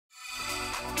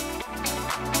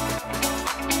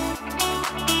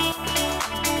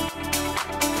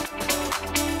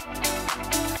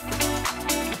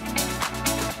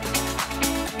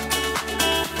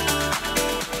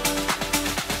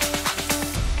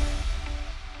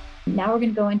Now we're going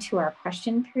to go into our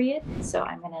question period. So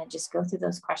I'm going to just go through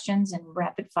those questions and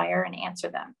rapid fire and answer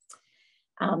them.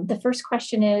 The first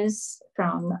question is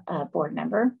from a board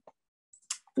member.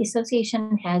 The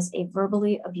association has a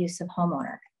verbally abusive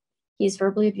homeowner. He is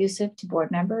verbally abusive to board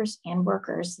members and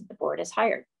workers that the board has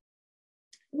hired.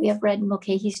 We have read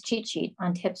Mulcahy's cheat sheet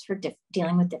on tips for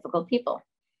dealing with difficult people.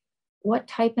 What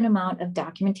type and amount of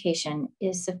documentation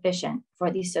is sufficient for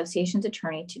the association's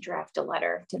attorney to draft a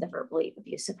letter to the verbally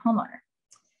abusive homeowner?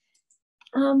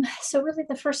 So really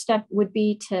the first step would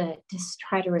be to just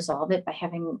try to resolve it by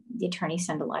having the attorney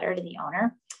send a letter to the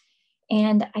owner.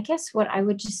 And I guess what I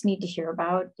would just need to hear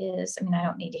about is, I mean, I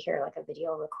don't need to hear like a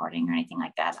video recording or anything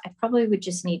like that. I probably would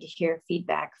just need to hear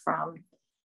feedback from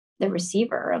the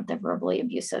receiver of the verbally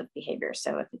abusive behavior.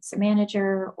 So if it's the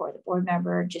manager or the board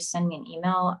member, just send me an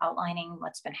email outlining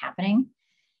what's been happening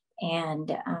and,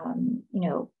 you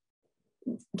know,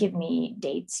 give me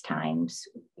dates, times,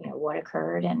 you know, what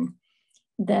occurred. And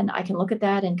then I can look at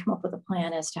that and come up with a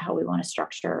plan as to how we want to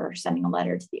structure sending a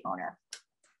letter to the owner.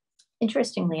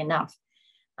 Interestingly enough,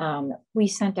 we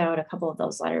sent out a couple of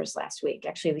those letters last week.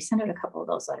 Actually, we send out a couple of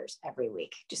those letters every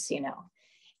week, just so you know.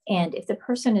 And if the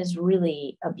person is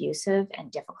really abusive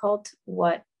and difficult,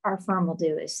 what our firm will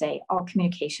do is say, all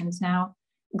communications now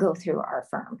go through our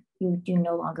firm. You do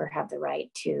no longer have the right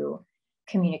to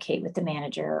communicate with the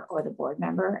manager or the board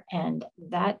member. And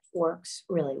that works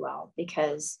really well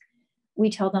because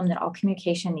we tell them that all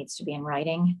communication needs to be in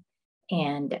writing.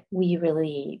 And we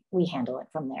handle it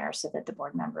from there so that the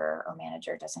board member or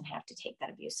manager doesn't have to take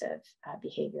that abusive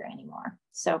behavior anymore.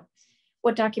 So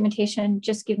what documentation?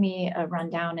 Just give me a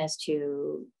rundown as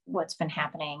to what's been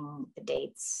happening, the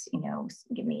dates, you know,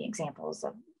 give me examples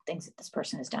of things that this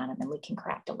person has done, and then we can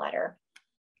craft a letter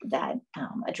that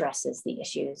addresses the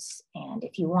issues. And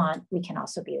if you want, we can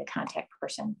also be the contact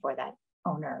person for that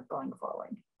owner going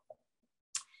forward.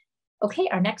 Okay,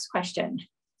 our next question.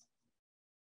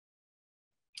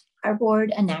 Our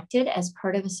board enacted as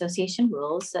part of association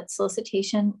rules that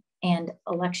solicitation and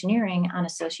electioneering on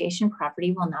association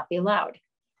property will not be allowed.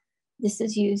 This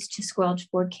is used to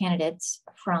squelch board candidates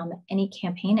from any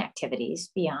campaign activities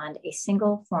beyond a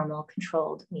single formal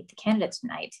controlled meet the candidates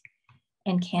night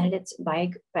and candidates'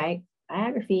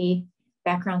 biography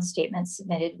background statements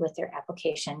submitted with their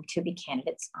application to be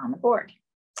candidates on the board.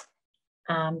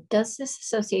 Does this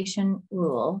association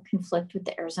rule conflict with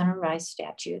the Arizona Revised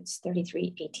Statutes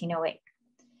 33-1808,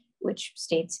 which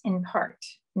states in part,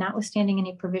 notwithstanding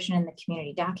any provision in the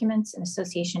community documents, an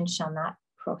association shall not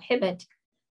prohibit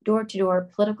door-to-door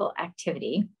political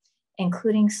activity,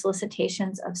 including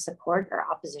solicitations of support or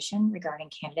opposition regarding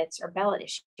candidates or ballot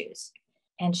issues,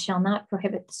 and shall not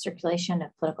prohibit the circulation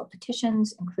of political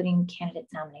petitions, including candidate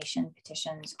nomination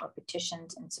petitions or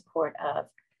petitions in support of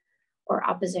or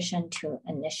opposition to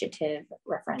initiative,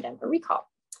 referendum, or recall.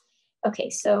 Okay,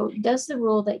 so does the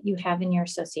rule that you have in your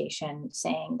association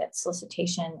saying that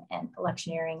solicitation and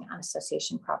electioneering on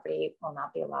association property will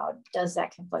not be allowed, does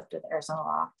that conflict with Arizona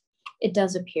law? It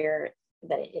does appear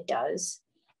that it does.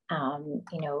 You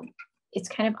know, it's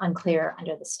kind of unclear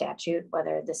under the statute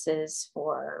whether this is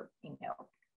for, you know,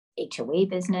 HOA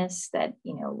business that,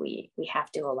 you know, we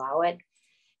have to allow it.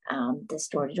 This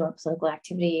door-to-door political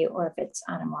activity, or if it's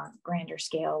on a more grander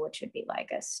scale, which would be like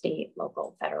a state,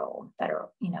 local, federal,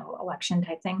 you know, election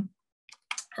type thing.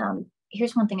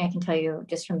 Here's one thing I can tell you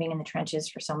just from being in the trenches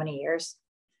for so many years.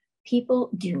 People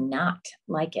do not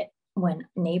like it when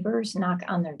neighbors knock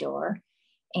on their door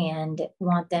and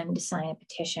want them to sign a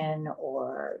petition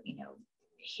or, you know,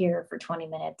 hear for 20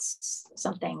 minutes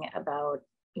something about,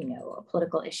 you know, a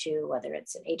political issue, whether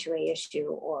it's an HOA issue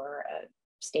or a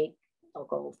state,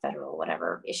 local, federal,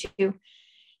 whatever issue.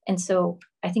 And so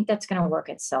I think that's going to work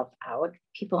itself out.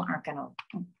 People aren't going to,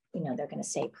 you know, they're going to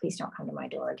say, please don't come to my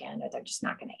door again, or they're just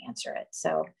not going to answer it.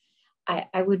 So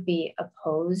I would be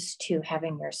opposed to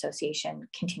having your association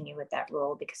continue with that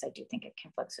rule because I do think it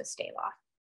conflicts with state law.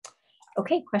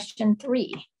 Okay, question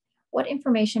 3. What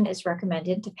information is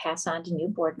recommended to pass on to new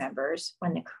board members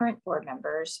when the current board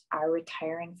members are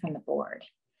retiring from the board?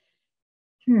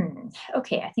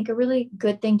 Okay, I think a really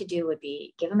good thing to do would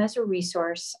be give them as a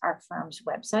resource our firm's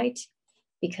website,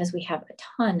 because we have a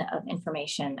ton of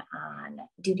information on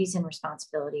duties and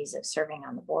responsibilities of serving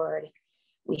on the board.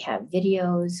 We have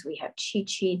videos, we have cheat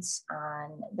sheets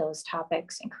on those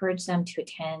topics. Encourage them to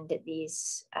attend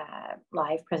these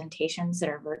live presentations that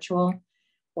are virtual,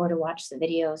 or to watch the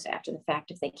videos after the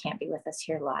fact if they can't be with us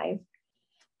here live.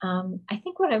 I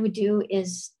think what I would do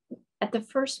is at the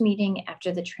first meeting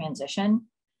after the transition,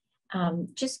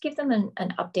 just give them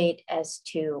an update as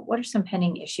to what are some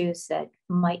pending issues that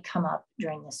might come up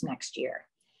during this next year.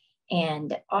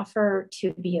 and offer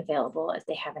to be available if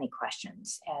they have any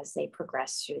questions as they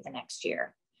progress through the next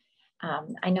year.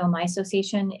 I know my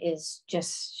association is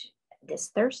just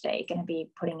this Thursday going to be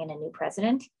putting in a new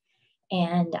president,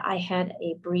 and I had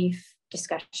a brief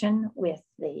discussion with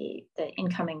the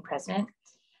incoming president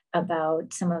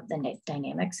about some of the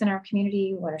dynamics in our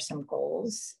community, what are some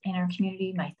goals in our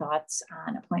community, my thoughts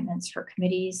on appointments for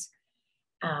committees.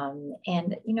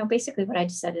 And basically what I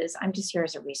just said is, I'm just here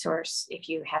as a resource. If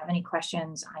you have any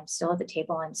questions, I'm still at the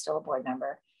table, I'm still a board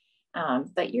member.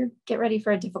 But get ready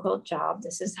for a difficult job.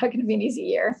 This is not going to be an easy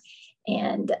year.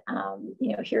 And,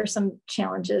 here are some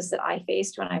challenges that I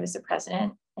faced when I was the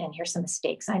president, and here's some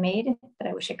mistakes I made that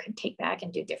I wish I could take back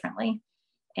and do differently.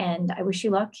 And I wish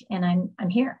you luck, and I'm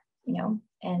here,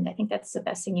 and I think that's the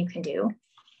best thing you can do.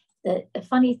 The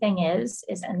funny thing is,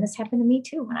 and this happened to me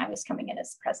too, when I was coming in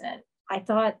as president, I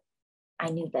thought I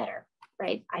knew better,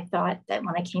 right? I thought that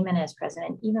when I came in as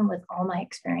president, even with all my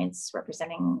experience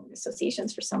representing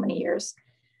associations for so many years,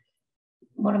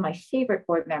 one of my favorite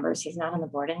board members, he's not on the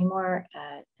board anymore,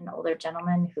 an older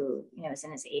gentleman who, is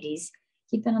in his 80s.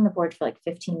 He'd been on the board for like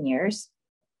 15 years.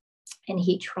 And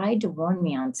he tried to warn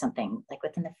me on something like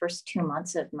within the first 2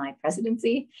 months of my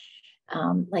presidency,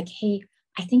 like, hey,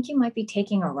 I think you might be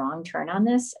taking a wrong turn on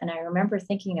this. And I remember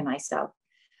thinking to myself,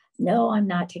 no, I'm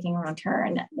not taking a wrong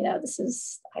turn.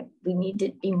 We need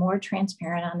to be more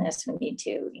transparent on this. We need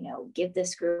to, give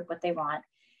this group what they want.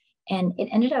 And it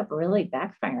ended up really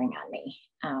backfiring on me.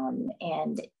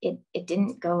 And it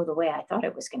didn't go the way I thought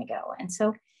it was going to go. And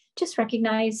so just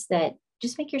recognize that,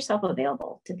 just make yourself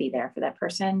available to be there for that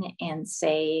person and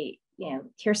say,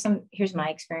 here's my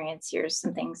experience. Here's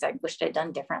some things I wished I'd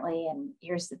done differently. And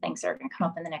here's the things that are going to come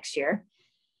up in the next year.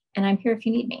 And I'm here if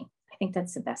you need me. I think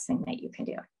that's the best thing that you can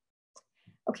do.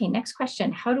 Okay, next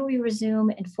question. How do we resume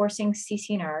enforcing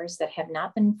CC&Rs that have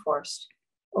not been enforced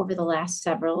over the last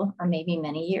several or maybe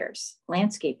many years?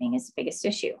 Landscaping is the biggest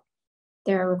issue.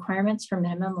 There are requirements for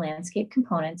minimum landscape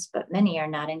components, but many are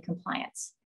not in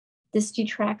compliance. This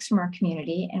detracts from our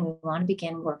community, and we want to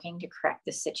begin working to correct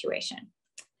this situation.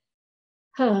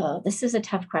 Oh, this is a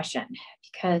tough question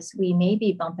because we may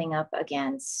be bumping up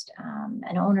against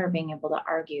an owner being able to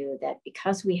argue that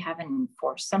because we haven't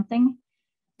enforced something,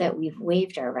 that we've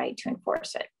waived our right to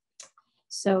enforce it.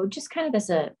 So just kind of as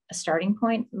a starting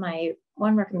point, my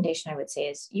one recommendation I would say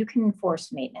is you can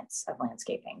enforce maintenance of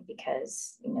landscaping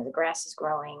because, the grass is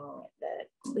growing,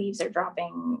 the leaves are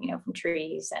dropping, from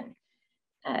trees,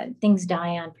 and things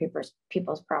die on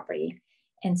people's property.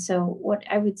 And so what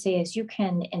I would say is you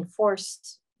can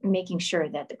enforce making sure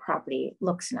that the property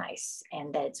looks nice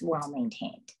and that it's well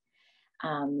maintained.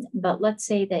 But let's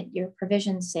say that your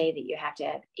provisions say that you have to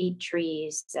have 8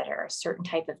 trees that are a certain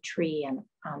type of tree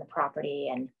on the property.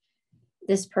 And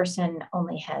this person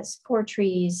only has 4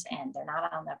 trees and they're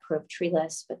not on the approved tree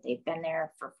list, but they've been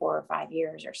there for 4 or 5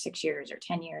 years or 6 years or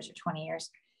 10 years or 20 years.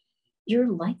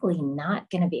 You're likely not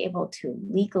going to be able to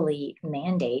legally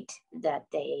mandate that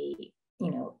they,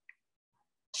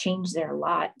 change their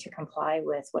lot to comply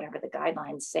with whatever the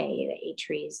guidelines say, the 8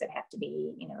 trees that have to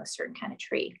be, a certain kind of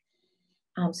tree.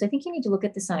 So I think you need to look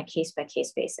at this on a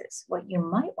case-by-case basis. What you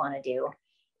might want to do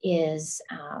is,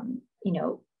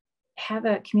 have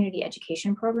a community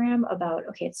education program about,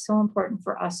 okay, it's so important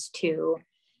for us to,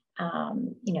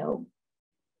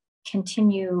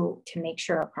 continue to make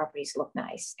sure our properties look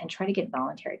nice and try to get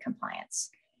voluntary compliance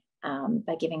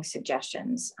by giving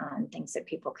suggestions on things that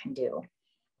people can do.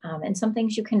 And some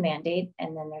things you can mandate,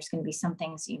 and then there's going to be some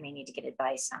things you may need to get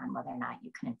advice on whether or not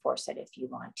you can enforce it if you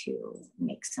want to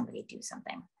make somebody do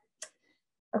something.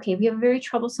 Okay, we have a very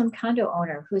troublesome condo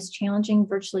owner who is challenging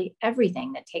virtually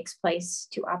everything that takes place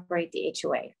to operate the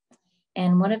HOA.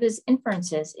 And one of his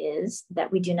inferences is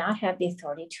that we do not have the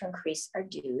authority to increase our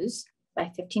dues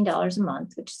by $15 a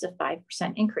month, which is a 5%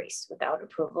 increase without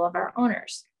approval of our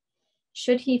owners.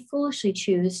 Should he foolishly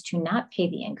choose to not pay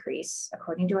the increase,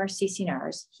 according to our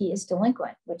CC&Rs, he is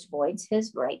delinquent, which voids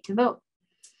his right to vote.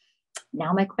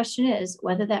 Now, my question is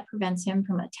whether that prevents him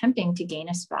from attempting to gain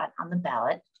a spot on the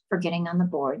ballot for getting on the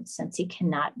board since he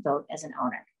cannot vote as an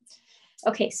owner.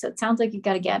 Okay, so it sounds like you've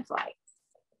got a gadfly.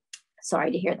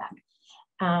 Sorry to hear that.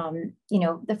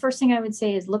 The first thing I would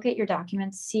say is look at your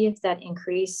documents, see if that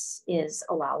increase is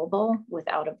allowable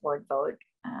without a board vote.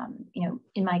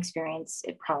 In my experience,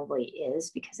 it probably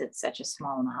is because it's such a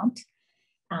small amount.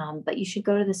 But you should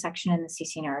go to the section in the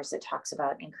CC&Rs that talks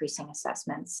about increasing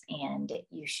assessments, and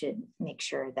you should make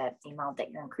sure that the amount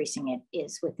that you're increasing it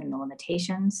is within the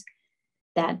limitations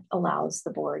that allows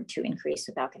the board to increase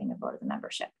without getting a vote of the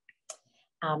membership.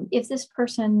 If this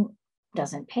person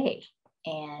doesn't pay,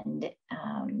 And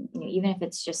even if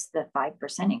it's just the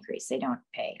 5% increase, they don't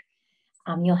pay.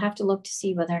 You'll have to look to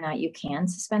see whether or not you can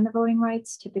suspend the voting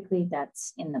rights. Typically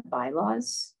that's in the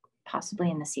bylaws,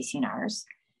 possibly in the CC&Rs.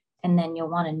 And then you'll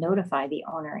want to notify the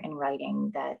owner in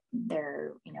writing that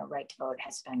their right to vote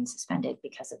has been suspended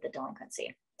because of the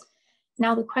delinquency.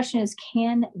 Now the question is,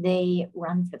 can they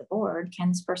run for the board? Can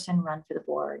this person run for the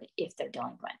board if they're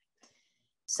delinquent?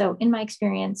 So in my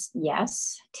experience,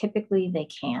 yes, typically they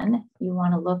can. You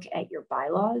want to look at your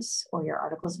bylaws or your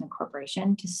articles of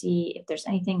incorporation to see if there's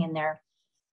anything in there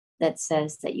that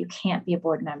says that you can't be a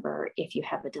board member if you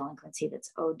have a delinquency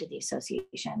that's owed to the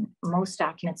association. Most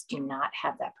documents do not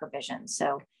have that provision.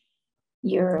 So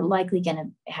you're likely going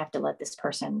to have to let this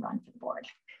person run for the board.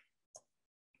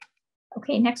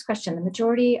 Okay, next question. The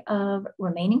majority of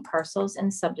remaining parcels in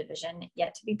the subdivision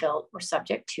yet to be built were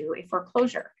subject to a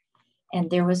foreclosure. And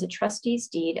there was a trustee's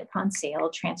deed upon sale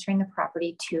transferring the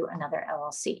property to another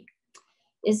LLC.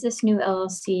 Is this new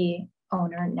LLC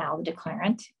owner now the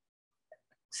declarant?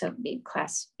 So the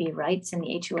Class B rights in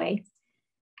the HOA.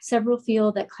 Several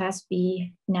feel that Class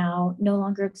B now no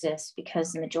longer exists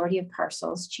because the majority of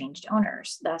parcels changed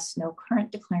owners, thus no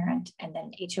current declarant, and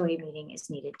then an HOA meeting is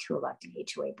needed to elect an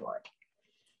HOA board.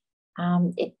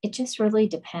 It just really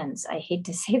depends. I hate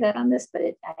to say that on this, but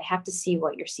I have to see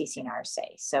what your CC&Rs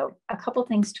say. So a couple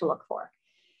things to look for.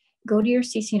 Go to your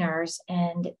CC&Rs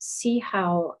and see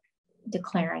how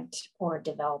declarant or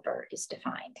developer is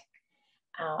defined.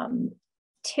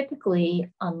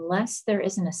 Typically, unless there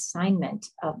is an assignment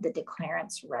of the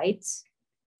declarant's rights,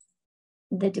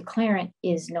 the declarant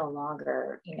is no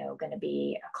longer, going to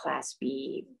be a Class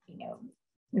B,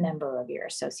 member of your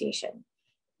association.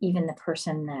 Even the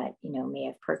person that, may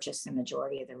have purchased the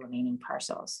majority of the remaining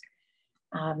parcels.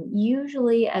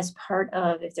 Usually as part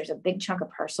of, if there's a big chunk of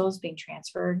parcels being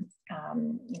transferred,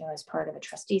 as part of a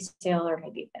trustee sale or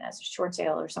maybe even as a short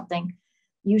sale or something,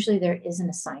 usually there is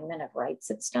an assignment of rights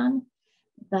that's done.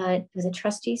 But with a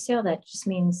trustee sale, that just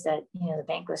means that, the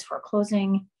bank was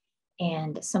foreclosing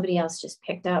and somebody else just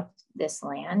picked up this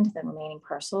land, the remaining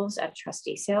parcels at a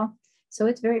trustee sale. So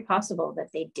it's very possible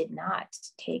that they did not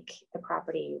take the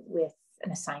property with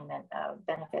an assignment of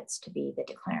benefits to be the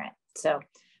declarant. So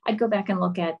I'd go back and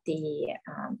look at the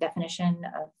definition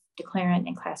of declarant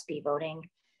and Class B voting,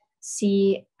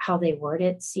 see how they word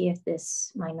it, see if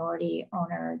this minority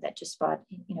owner that just bought,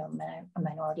 a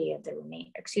majority of the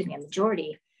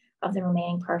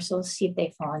remaining parcels, see if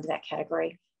they fall into that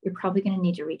category. You're probably going to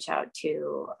need to reach out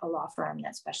to a law firm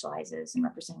that specializes in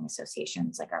representing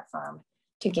associations like our firm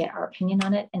to get our opinion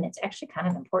on it. And it's actually kind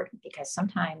of important because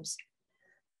sometimes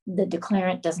the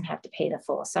declarant doesn't have to pay the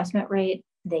full assessment rate.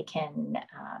 They can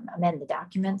amend the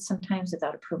documents sometimes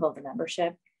without approval of the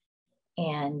membership.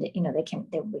 And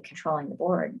they'll be controlling the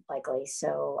board likely.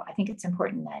 So I think it's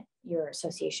important that your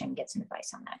association gets some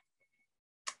advice on that.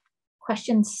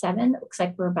 Question 7, looks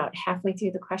like we're about halfway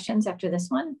through the questions after this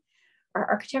one. Our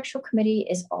architectural committee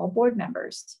is all board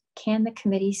members. Can the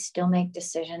committee still make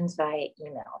decisions via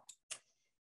email?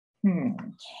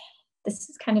 This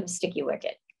is kind of a sticky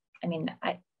wicket. I mean,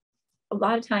 a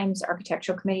lot of times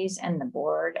architectural committees and the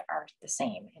board are the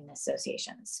same in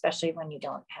associations, especially when you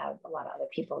don't have a lot of other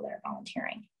people that are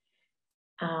volunteering.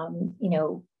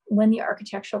 When the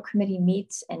architectural committee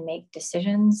meets and make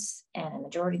decisions and a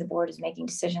majority of the board is making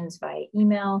decisions via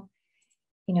email,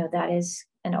 that is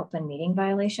an open meeting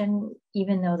violation.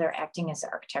 Even though they're acting as the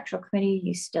architectural committee,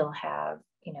 you still have,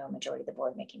 a majority of the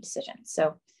board making decisions.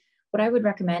 So what I would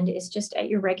recommend is just at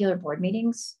your regular board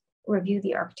meetings, review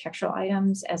the architectural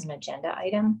items as an agenda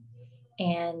item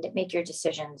and make your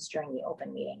decisions during the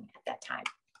open meeting at that time.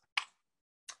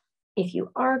 If you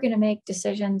are going to make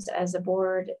decisions as a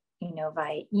board,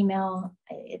 via email,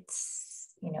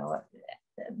 it's,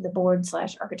 the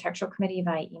board/architectural committee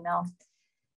via email.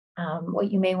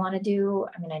 What you may want to do,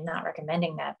 I'm not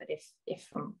recommending that, but if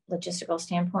from logistical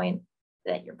standpoint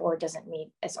that your board doesn't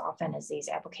meet as often as these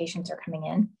applications are coming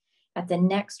in, at the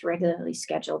next regularly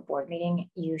scheduled board meeting,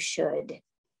 you should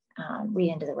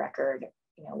read into the record,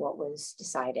 what was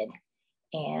decided,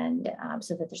 and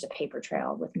so that there's a paper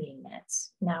trail with meeting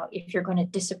minutes. Now, if you're going to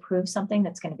disapprove something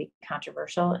that's going to be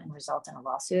controversial and result in a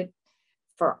lawsuit,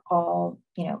 for all,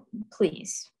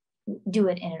 please do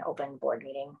it in an open board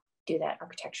meeting. Do that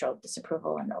architectural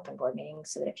disapproval in an open board meeting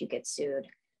so that if you get sued,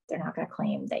 they're not going to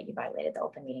claim that you violated the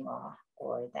open meeting law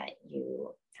or that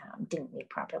you didn't meet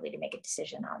properly to make a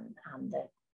decision on the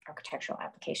architectural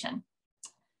application.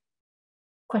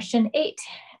 Question 8,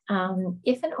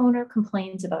 if an owner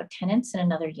complains about tenants in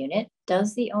another unit,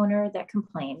 does the owner that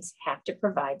complains have to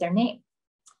provide their name?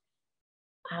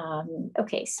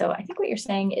 Okay, so I think what you're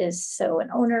saying is, so an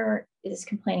owner is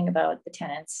complaining about the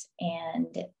tenants,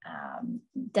 and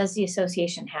does the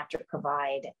association have to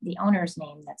provide the owner's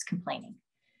name that's complaining?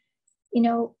 You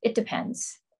know, it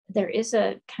depends. There is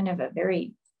a kind of a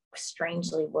very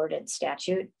strangely worded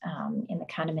statute in the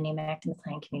Condominium Act and the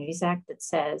Planned Communities Act that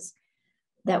says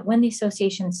that when the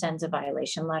association sends a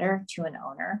violation letter to an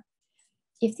owner,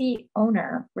 if the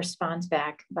owner responds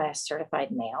back by a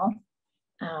certified mail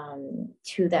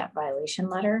to that violation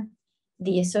letter,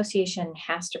 the association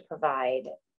has to provide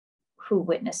who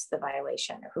witnessed the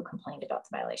violation or who complained about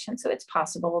the violation. So it's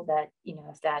possible that, you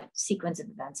know, if that sequence of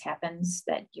events happens,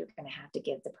 that you're going to have to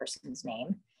give the person's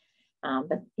name.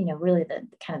 But, you know, really the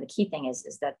kind of the key thing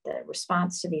is that the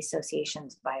response to the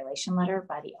association's violation letter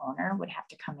by the owner would have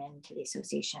to come into the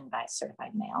association by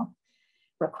certified mail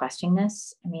requesting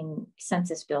this. I mean, since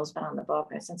this bill's been on the book,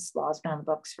 or since law's been on the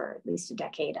books for at least a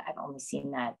decade, I've only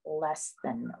seen that less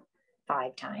than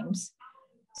 5 times.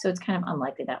 So it's kind of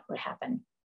unlikely that would happen.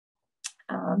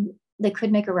 They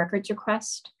could make a records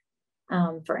request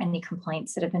for any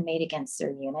complaints that have been made against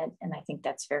their unit. And I think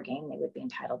that's fair game. They would be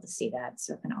entitled to see that.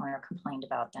 So if an owner complained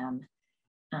about them,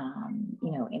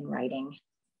 you know, in writing,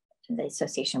 the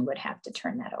association would have to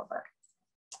turn that over.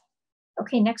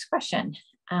 Okay, next question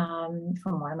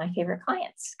from one of my favorite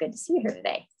clients. Good to see you here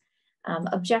today.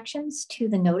 Objections to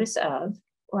the notice of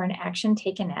or an action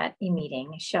taken at a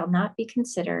meeting shall not be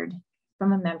considered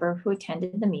from a member who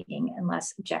attended the meeting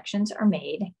unless objections are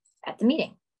made at the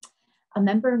meeting. A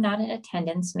member not in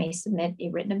attendance may submit a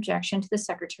written objection to the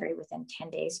secretary within 10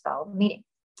 days following the meeting.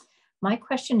 My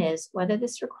question is whether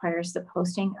this requires the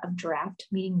posting of draft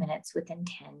meeting minutes within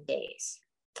 10 days.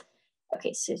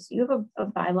 Okay, so you have a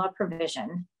bylaw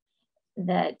provision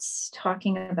that's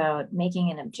talking about making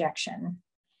an objection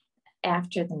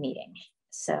after the meeting.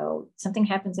 So something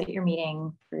happens at your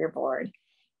meeting for your board,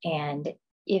 and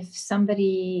if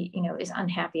somebody, you know, is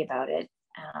unhappy about it,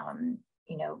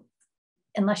 you know,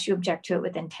 unless you object to it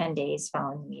within 10 days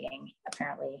following the meeting,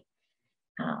 apparently,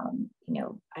 you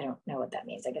know, I don't know what that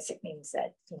means. I guess it means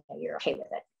that, you know, you're okay with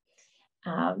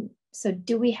it. So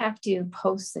do we have to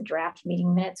post the draft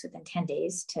meeting minutes within 10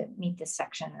 days to meet this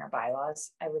section in our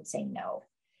bylaws? I would say no.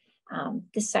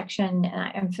 This section,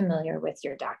 and I'm familiar with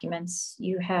your documents,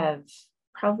 you have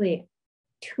probably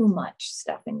too much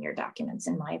stuff in your documents,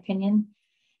 in my opinion.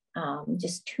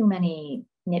 Just too many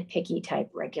nitpicky type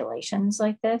regulations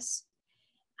like this.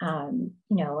 You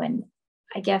know, and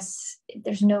I guess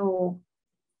there's no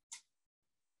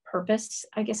purpose,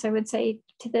 I guess I would say,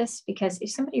 to this, because if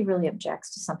somebody really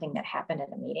objects to something that happened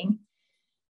at a meeting,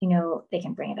 you know, they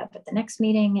can bring it up at the next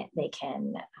meeting. They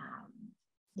can,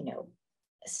 you know,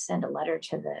 send a letter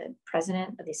to the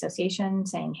president of the association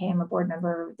saying, hey, I'm a board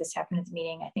member, this happened at the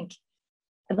meeting. I think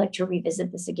I'd like to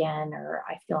revisit this again, or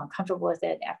I feel uncomfortable with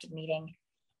it after the meeting.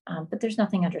 But there's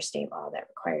nothing under state law that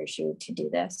requires you to do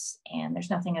this. And there's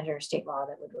nothing under state law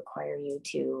that would require you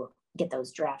to get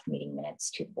those draft meeting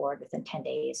minutes to the board within 10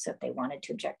 days. So if they wanted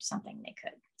to object to something, they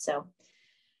could. So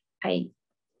I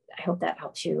hope that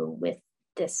helps you with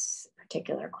this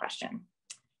particular question.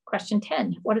 Question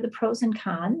 10, what are the pros and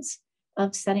cons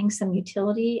of setting some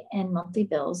utility and monthly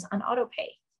bills on auto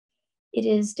pay? It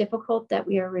is difficult that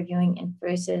we are reviewing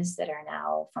invoices that are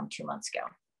now from 2 months ago.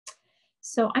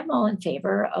 So I'm all in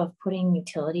favor of putting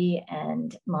utility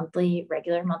and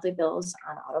regular monthly bills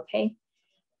on auto pay.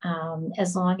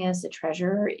 As long as the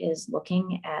treasurer is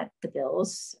looking at the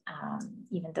bills,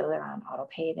 even though they're on auto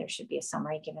pay, there should be a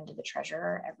summary given to the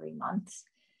treasurer every month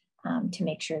to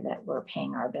make sure that we're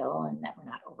paying our bill and that we're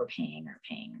not overpaying or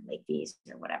paying late fees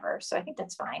or whatever. So I think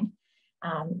that's fine.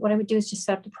 What I would do is just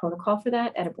set up the protocol for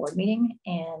that at a board meeting,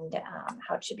 and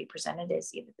how it should be presented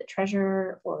is either the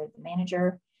treasurer or the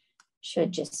manager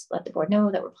should just let the board know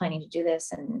that we're planning to do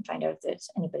this and find out if there's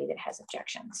anybody that has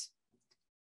objections.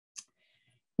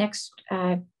 Next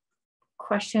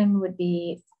question would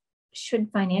be,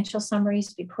 should financial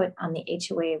summaries be put on the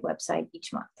HOA website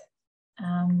each month?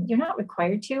 You're not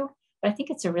required to, but I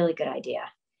think it's a really good idea.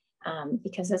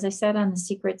 Because as I said on the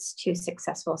secrets to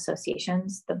successful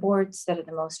associations, the boards that are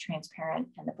the most transparent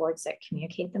and the boards that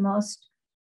communicate the most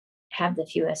have the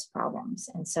fewest problems.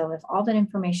 And so if all that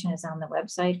information is on the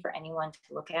website for anyone to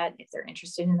look at, if they're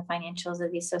interested in the financials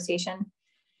of the association,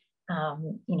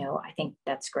 you know, I think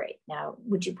that's great. Now,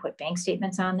 would you put bank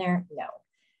statements on there? No.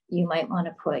 You might want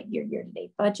to put your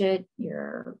year-to-date budget,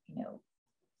 your, you know,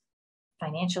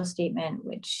 financial statement,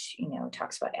 which, you know,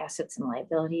 talks about assets and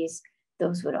liabilities.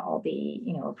 Those would all be,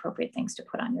 you know, appropriate things to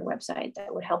put on your website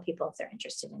that would help people if they're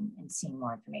interested in seeing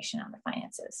more information on the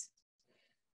finances.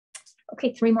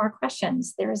 Okay, 3 more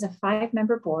questions. There is a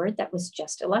 5-member board that was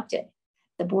just elected.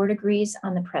 The board agrees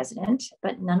on the president,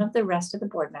 but none of the rest of the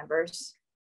board members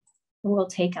will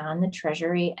take on the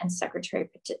treasury and secretary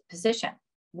position.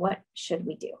 What should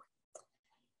we do?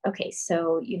 Okay,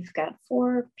 so you've got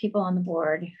 4 people on the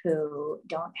board who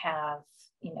don't have,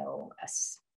 you know,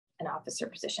 an officer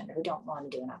position, or who don't want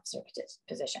to do an officer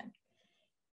position.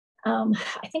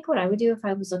 I think what I would do if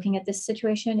I was looking at this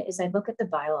situation is I'd look at the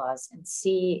bylaws and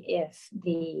see if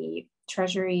the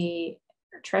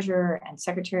treasurer and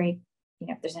secretary, you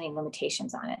know, if there's any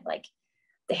limitations on it, like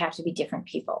they have to be different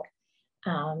people.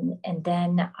 And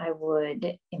then I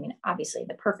mean, obviously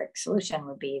the perfect solution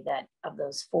would be that of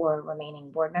those 4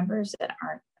 remaining board members that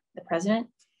aren't the president,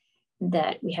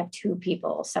 that we have 2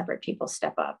 people, separate people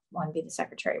step up, one be the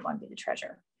secretary, one be the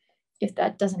treasurer. If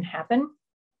that doesn't happen,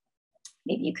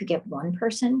 maybe you could get one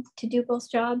person to do both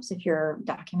jobs if your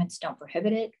documents don't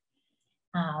prohibit it.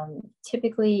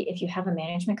 Typically, if you have a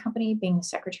management company, being the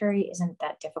secretary isn't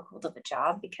that difficult of a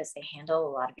job because they handle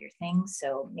a lot of your things.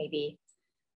 So maybe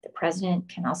the president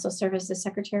can also serve as the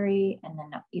secretary, and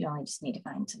then you'd only just need to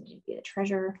find somebody to be the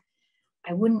treasurer.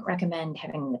 I wouldn't recommend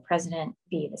having the president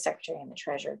be the secretary and the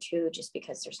treasurer too, just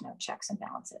because there's no checks and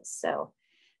balances. So,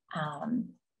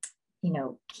 you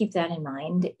know, keep that in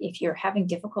mind. If you're having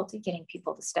difficulty getting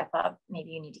people to step up, maybe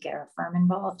you need to get our firm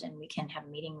involved and we can have a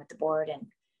meeting with the board and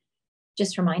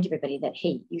just remind everybody that,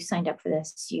 hey, you signed up for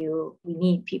this. We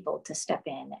need people to step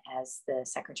in as the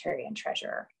secretary and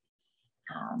treasurer.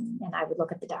 And I would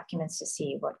look at the documents to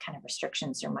see what kind of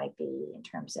restrictions there might be in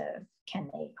terms of, can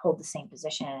they hold the same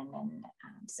position, and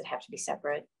does it have to be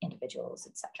separate individuals,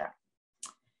 etc.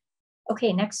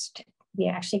 Okay, next, we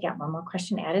actually got one more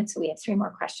question added. So we have 3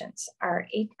 more questions. Our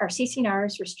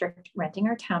CC&Rs restrict renting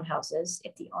our townhouses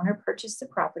if the owner purchased the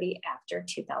property after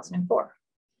 2004.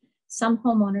 Some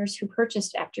homeowners who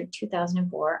purchased after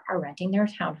 2004 are renting their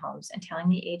townhomes and telling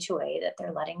the HOA that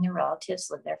they're letting their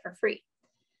relatives live there for free.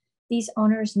 These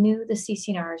owners knew the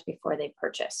CC&Rs before they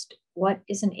purchased. What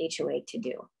is an HOA to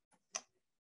do?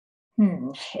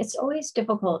 It's always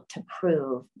difficult to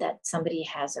prove that somebody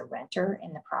has a renter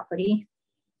in the property,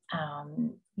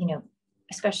 you know,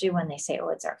 especially when they say, oh,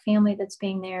 it's our family that's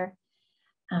being there,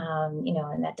 you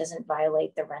know, and that doesn't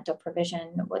violate the rental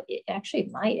provision. What it actually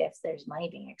might if there's money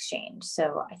being exchanged.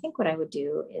 So I think what I would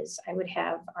do is I would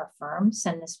have our firm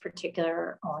send this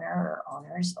particular owner or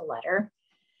owners a letter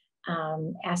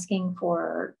asking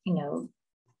for, you know,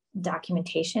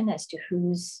 documentation as to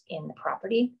who's in the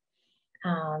property,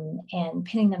 and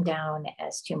pinning them down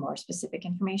as to more specific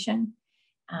information.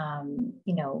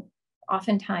 You know,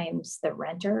 oftentimes the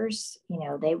renters, you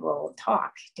know, they will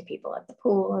talk to people at the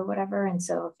pool or whatever. And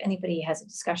so if anybody has a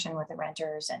discussion with the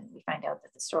renters and we find out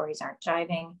that the stories aren't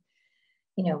jiving,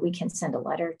 you know, we can send a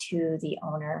letter to the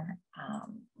owner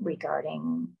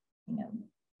regarding, you know,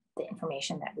 the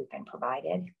information that we've been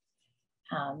provided.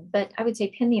 But I would say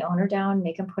pin the owner down,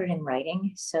 make them put it in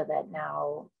writing so that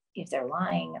now if they're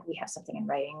lying, we have something in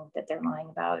writing that they're lying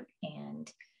about.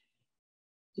 And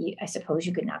I suppose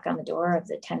you could knock on the door of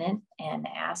the tenant and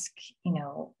ask, you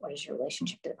know, what is your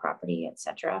relationship to the property,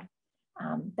 etc.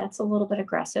 That's a little bit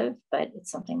aggressive, but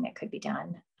it's something that could be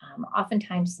done.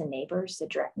 Oftentimes the neighbors, the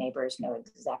direct neighbors, know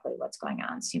exactly what's going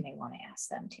on, so you may want to ask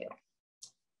them too.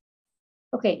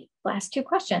 Okay, last 2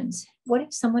 questions. What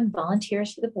if someone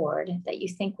volunteers for the board that you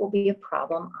think will be a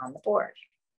problem on the board?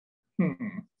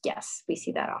 Yes, we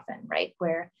see that often, right?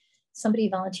 Where somebody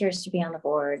volunteers to be on the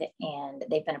board and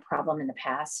they've been a problem in the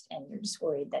past and you're just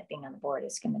worried that being on the board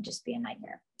is going to just be a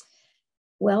nightmare.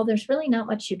 Well, there's really not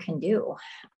much you can do,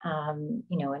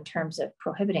 you know, in terms of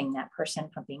prohibiting that person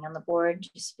from being on the board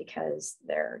just because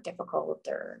they're difficult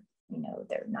or, you know,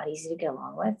 they're not easy to get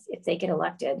along with. If they get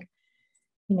elected,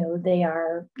 you know, they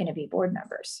are going to be board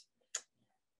members.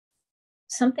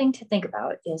 Something to think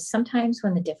about is sometimes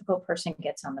when the difficult person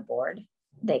gets on the board,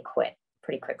 they quit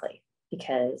pretty quickly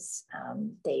because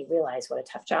they realize what a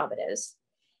tough job it is.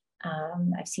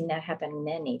 I've seen that happen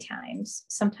many times.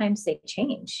 Sometimes they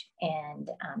change.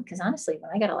 And because honestly, when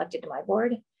I got elected to my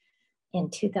board in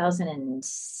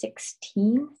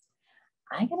 2016,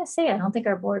 I gotta say, I don't think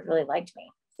our board really liked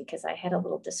me because I had a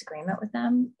little disagreement with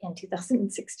them in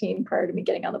 2016 prior to me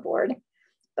getting on the board.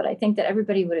 But I think that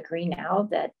everybody would agree now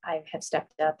that I have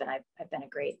stepped up and I've been a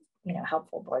great, you know,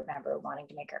 helpful board member wanting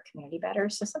to make our community better.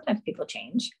 So sometimes people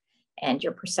change and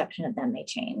your perception of them may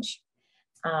change.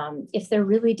 If they're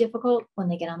really difficult when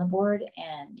they get on the board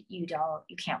and you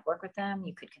can't work with them,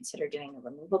 you could consider doing a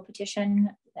removal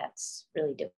petition. That's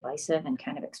really divisive and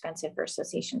kind of expensive for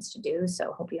associations to do.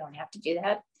 So hope you don't have to do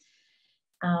that.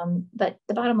 But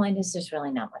the bottom line is there's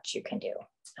really not much you can do.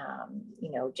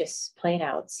 Just play it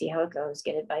out, see how it goes,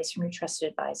 get advice from your trusted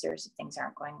advisors if things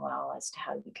aren't going well as to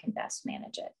how you can best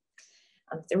manage it.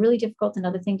 If they're really difficult,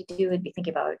 another thing to do would be think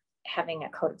about having a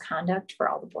code of conduct for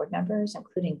all the board members,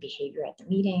 including behavior at the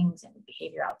meetings and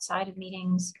behavior outside of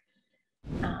meetings.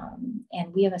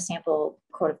 And we have a sample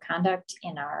code of conduct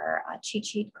in our cheat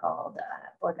sheet called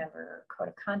Board Member Code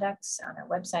of Conducts on our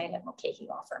website at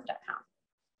mulcahylawfirm.com.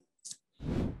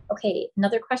 Okay,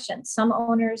 another question. Some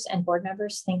owners and board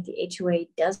members think the HOA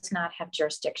does not have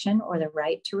jurisdiction or the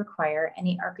right to require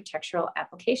any architectural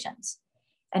applications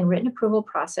and written approval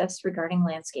process regarding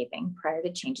landscaping prior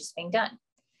to changes being done.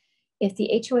 If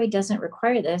the HOA doesn't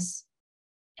require this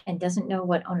and doesn't know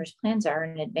what owners' plans are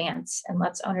in advance and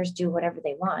lets owners do whatever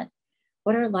they want,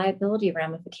 what are liability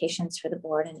ramifications for the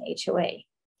board and HOA?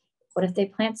 What if they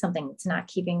plant something that's not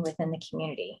keeping within the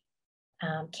community?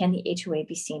 Can the HOA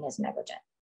be seen as negligent?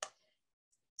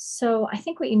 So I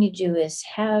think what you need to do is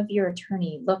have your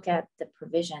attorney look at the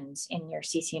provisions in your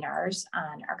CC&Rs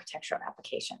on architectural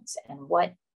applications and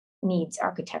what needs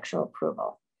architectural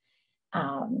approval,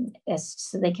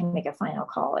 so they can make a final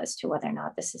call as to whether or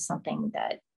not this is something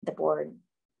that the board,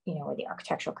 or the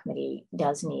architectural committee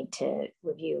does need to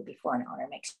review before an owner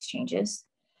makes changes.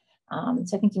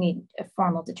 So I think you need a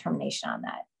formal determination on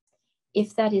that.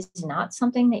 If that is not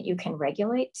something that you can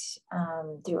regulate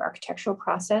through architectural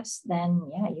process,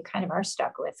 then yeah, you kind of are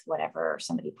stuck with whatever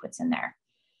somebody puts in there.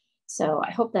 So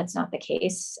I hope that's not the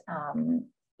case,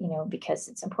 because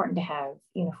it's important to have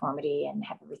uniformity and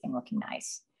have everything looking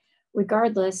nice.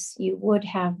 Regardless, you would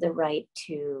have the right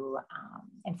to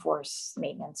enforce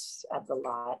maintenance of the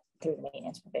lot through the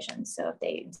maintenance provisions. So if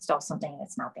they install something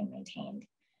that's not being maintained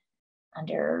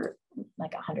under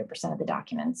like 100% of the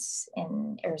documents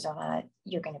in Arizona,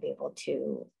 you're going to be able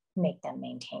to make them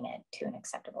maintain it to an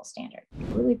acceptable standard.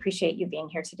 I really appreciate you being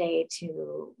here today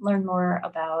to learn more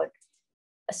about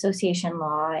association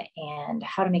law and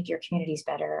how to make your communities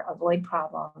better, avoid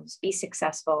problems, be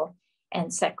successful,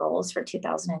 and set goals for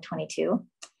 2022.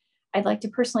 I'd like to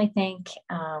personally thank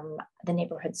the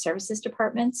neighborhood services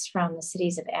departments from the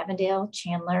cities of Avondale,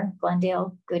 Chandler,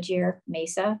 Glendale, Goodyear,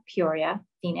 Mesa, Peoria,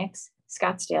 Phoenix,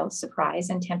 Scottsdale, Surprise,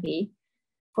 and Tempe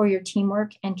for your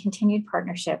teamwork and continued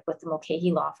partnership with the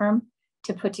Mulcahy Law Firm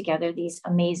to put together these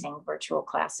amazing virtual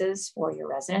classes for your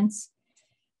residents.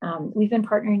 We've been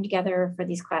partnering together for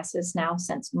these classes now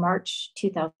since March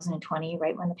 2020,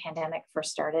 right when the pandemic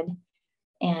first started.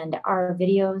 And our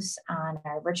videos on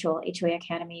our virtual HOA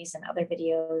academies and other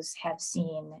videos have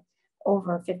seen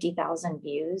over 50,000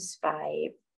 views by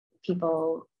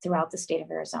people throughout the state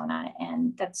of Arizona.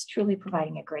 And that's truly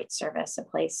providing a great service, a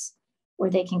place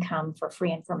where they can come for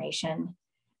free information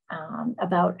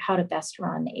about how to best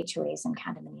run HOAs and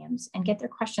condominiums and get their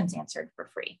questions answered for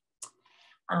free.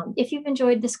 If you've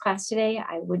enjoyed this class today,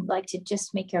 I would like to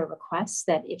just make a request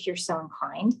that if you're so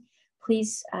inclined,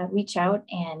 please reach out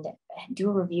and do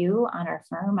a review on our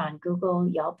firm on Google,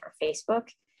 Yelp, or Facebook.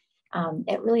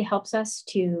 It really helps us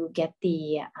to get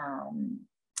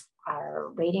our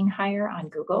rating higher on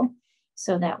Google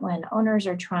so that when owners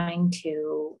are trying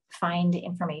to find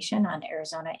information on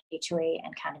Arizona HOA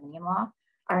and condominium law,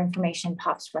 our information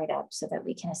pops right up so that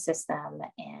we can assist them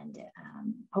and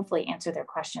hopefully answer their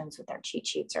questions with our cheat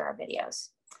sheets or our videos.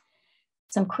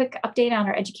 Some quick update on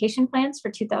our education plans for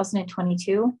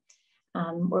 2022.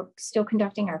 We're still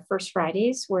conducting our First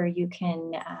Fridays where you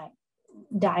can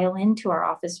dial into our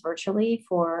office virtually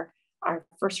for our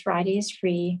First Fridays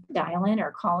free dial-in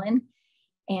or call-in.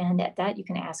 And at that, you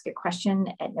can ask a question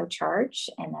at no charge,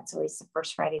 and that's always the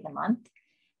first Friday of the month.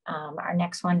 Our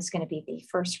next one is going to be the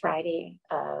first Friday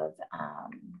of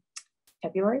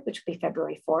February, which will be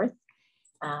February 4th.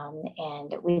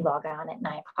 And we log on at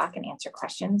 9 o'clock and answer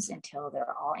questions until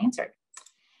they're all answered.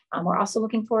 We're also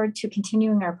looking forward to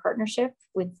continuing our partnership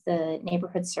with the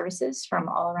neighborhood services from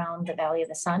all around the Valley of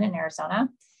the Sun in Arizona.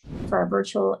 For our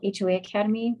virtual HOA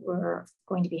Academy, we're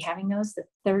going to be having those the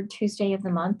third Tuesday of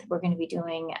the month. We're going to be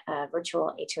doing a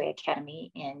virtual HOA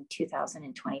Academy in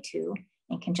 2022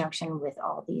 in conjunction with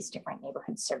all these different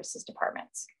neighborhood services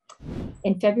departments.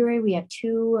 In February, we have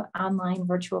 2 online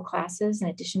virtual classes in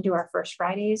addition to our First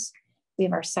Fridays. We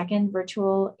have our second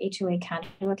virtual HOA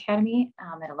Condo Academy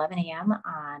at 11 a.m.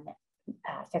 on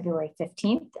February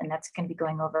 15th, and that's going to be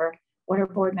going over what are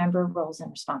board member roles and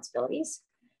responsibilities.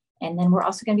 And then we're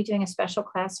also going to be doing a special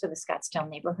class for the Scottsdale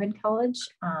Neighborhood College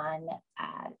on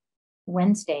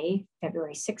Wednesday,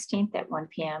 February 16th at 1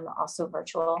 p.m., also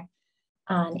virtual,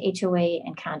 on HOA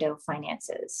and condo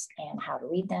finances and how to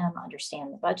read them,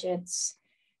 understand the budgets,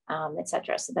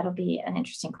 etc. So that'll be an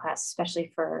interesting class,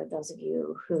 especially for those of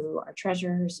you who are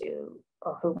treasurers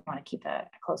or who want to keep a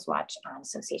close watch on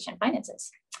association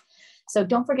finances. So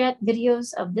don't forget,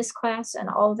 videos of this class and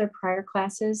all other prior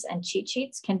classes and cheat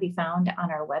sheets can be found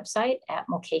on our website at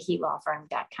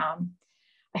mulcahylawfirm.com.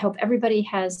 I hope everybody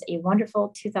has a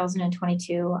wonderful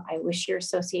 2022. I wish your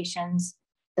associations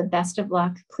the best of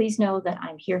luck. Please know that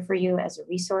I'm here for you as a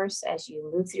resource as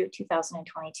you move through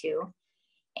 2022.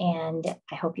 And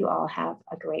I hope you all have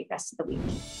a great rest of the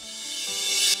week.